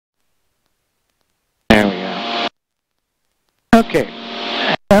Okay,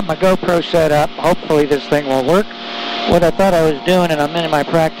 I got my GoPro set up. Hopefully this thing will work. What I thought I was doing, and I'm in my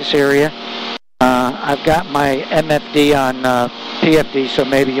practice area, I've got my MFD on PFD, so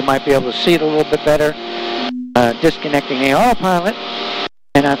maybe you might be able to see it a little bit better. Disconnecting the autopilot,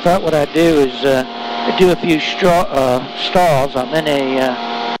 and I thought what I'd do is do a few stalls. I'm in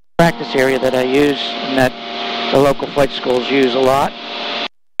a practice area that I use and that the local flight schools use a lot,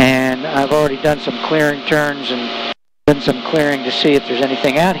 and I've already done some clearing turns and done some clearing to see if there's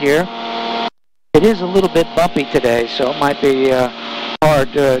anything out here. It is a little bit bumpy today, so it might be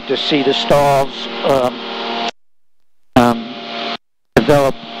hard to see the stalls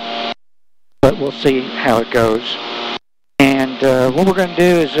develop, but we'll see how it goes. And what we're going to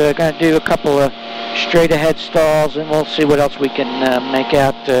do is going to do a couple of straight ahead stalls, and we'll see what else we can make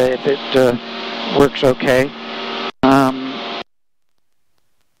out if it works okay.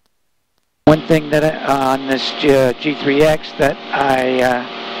 One thing that on this G3X that I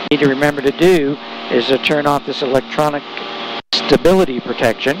need to remember to do is turn off this electronic stability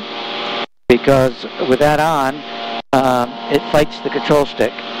protection, because with that on, it fights the control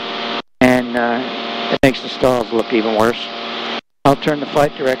stick, and it makes the stalls look even worse. I'll turn the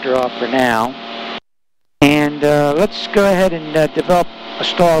flight director off for now, and let's go ahead and develop a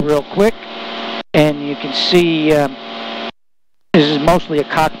stall real quick. And you can see this is mostly a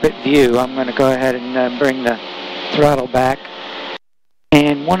cockpit view. I'm going to go ahead and bring the throttle back.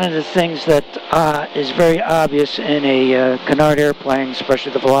 And one of the things that is very obvious in a canard airplane,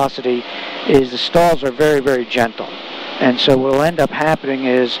 especially the Velocity, is the stalls are very, very gentle. And so what will end up happening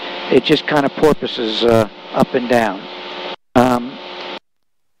is it just kind of porpoises up and down.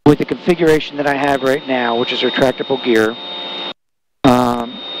 With the configuration that I have right now, which is retractable gear,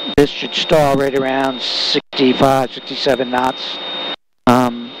 this should stall right around 65, 67 knots.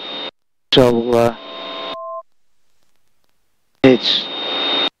 So it's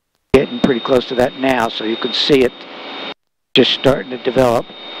getting pretty close to that now, so you can see it just starting to develop.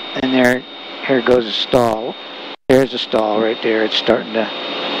 And here goes a stall. There's a stall right there. It's starting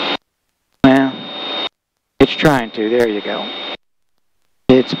to, well, it's trying to. There you go.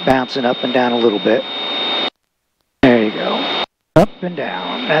 It's bouncing up and down a little bit. There you go. Up and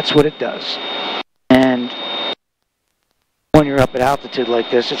down. That's what it does. And when you're up at altitude like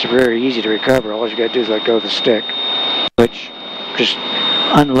this, it's very easy to recover. All you got to do is let go of the stick, which just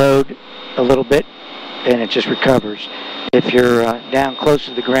unload a little bit, and it just recovers. If you're down close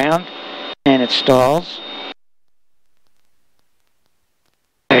to the ground and it stalls,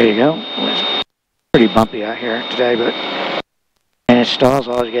 there you go. It's pretty bumpy out here today, but and it stalls.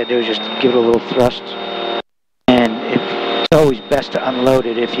 All you got to do is just give it a little thrust, and it's always best to unload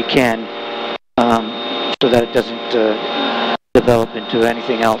it if you can, so that it doesn't develop into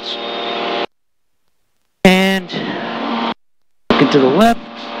anything else. And looking to the left,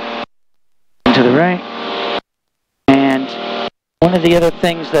 and to the right. And one of the other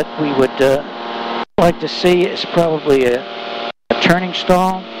things that we would like to see is probably a turning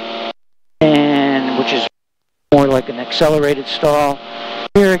stall, and which is more like an accelerated stall.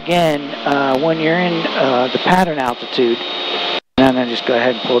 Here again, when you're in the pattern altitude, and I'm going to just go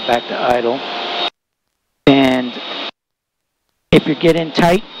ahead and pull it back to idle. And if you get in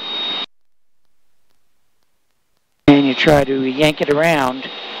tight and you try to yank it around,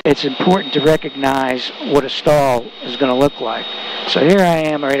 it's important to recognize what a stall is going to look like. So here I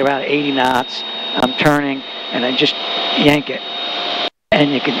am right about 80 knots. I'm turning, and I just yank it.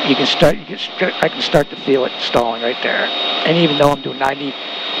 And I can start to feel it stalling right there. And even though I'm doing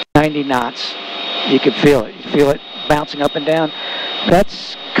 90 knots, you can feel it. You feel it bouncing up and down.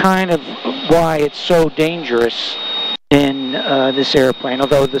 That's kind of why it's so dangerous in this airplane.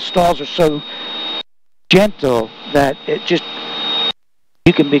 Although the stalls are so gentle that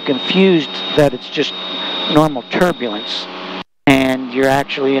you can be confused that it's just normal turbulence, and you're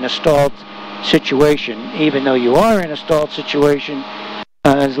actually in a stalled situation. Even though you are in a stalled situation,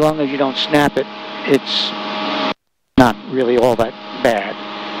 as long as you don't snap it, it's not really all that bad.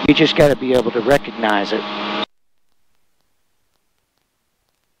 You just got to be able to recognize it.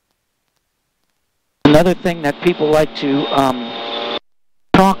 Another thing that people like to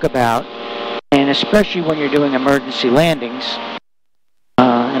talk about, and especially when you're doing emergency landings,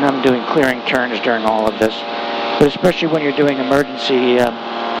 and I'm doing clearing turns during all of this, but especially when you're doing emergency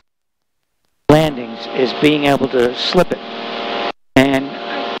landings, is being able to slip it. And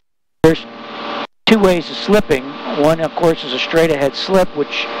there's two ways of slipping. One, of course, is a straight ahead slip,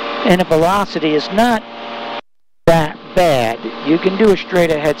 which in a Velocity is not that bad. You can do a straight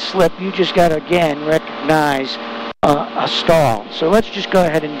ahead slip. You just got to, again, recognize a stall. So let's just go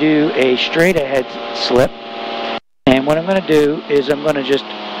ahead and do a straight ahead slip. And And what I'm going to do is I'm going to just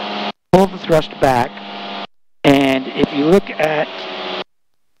pull the thrust back. And if you look at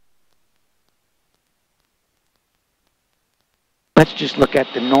let's just look at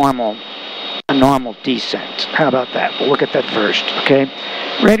a normal descent. How about that? We'll look at that first, okay?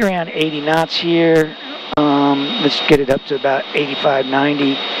 Right around 80 knots here. Let's get it up to about 85,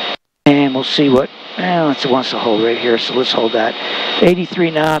 90, and we'll see what, let's wants to hold right here, so let's hold that.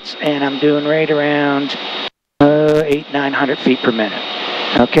 83 knots, and I'm doing right around 900 feet per minute.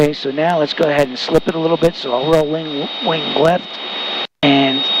 Okay, so now let's go ahead and slip it a little bit, so I'll roll wing left,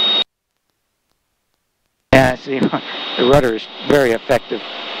 and yeah, see, the rudder is very effective.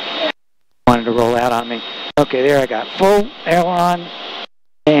 Wanted to roll out on me. Okay, there I got full aileron,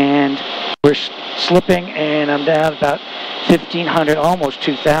 and we're slipping, and I'm down about 1,500, almost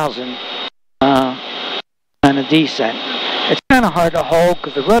 2,000 on a descent. It's kind of hard to hold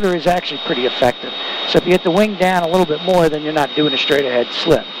because the rudder is actually pretty effective. So if you get the wing down a little bit more, then you're not doing a straight ahead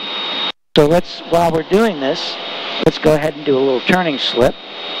slip. So while we're doing this, let's go ahead and do a little turning slip.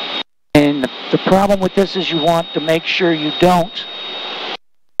 And the problem with this is you want to make sure you don't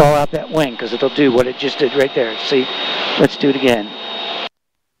fall out that wing, because it'll do what it just did right there. See, let's do it again.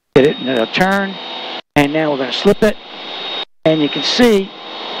 Get it, and it'll turn, and now we're going to slip it, and you can see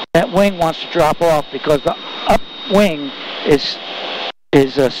that wing wants to drop off because the up wing is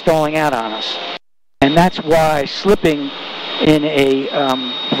stalling out on us, and that's why slipping in a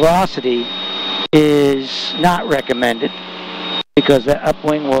velocity is not recommended, because that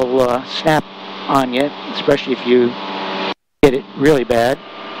upwing will snap on you, especially if you get it really bad.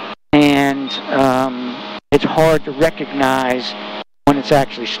 And it's hard to recognize when it's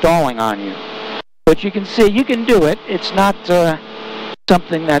actually stalling on you. But you can see, you can do it. It's not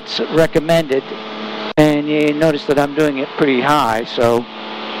something that's recommended. And you notice that I'm doing it pretty high, so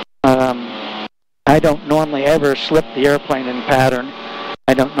I don't normally ever slip the airplane in pattern.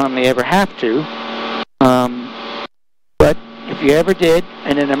 I don't normally ever have to. But if you ever did,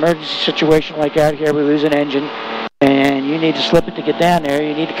 in an emergency situation like out here, we lose an engine, and you need to slip it to get down there,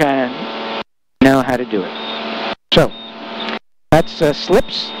 you need to kind of know how to do it. So, that's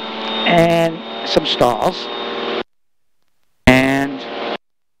slips and some stalls. And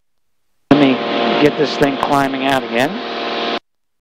let me get this thing climbing out again.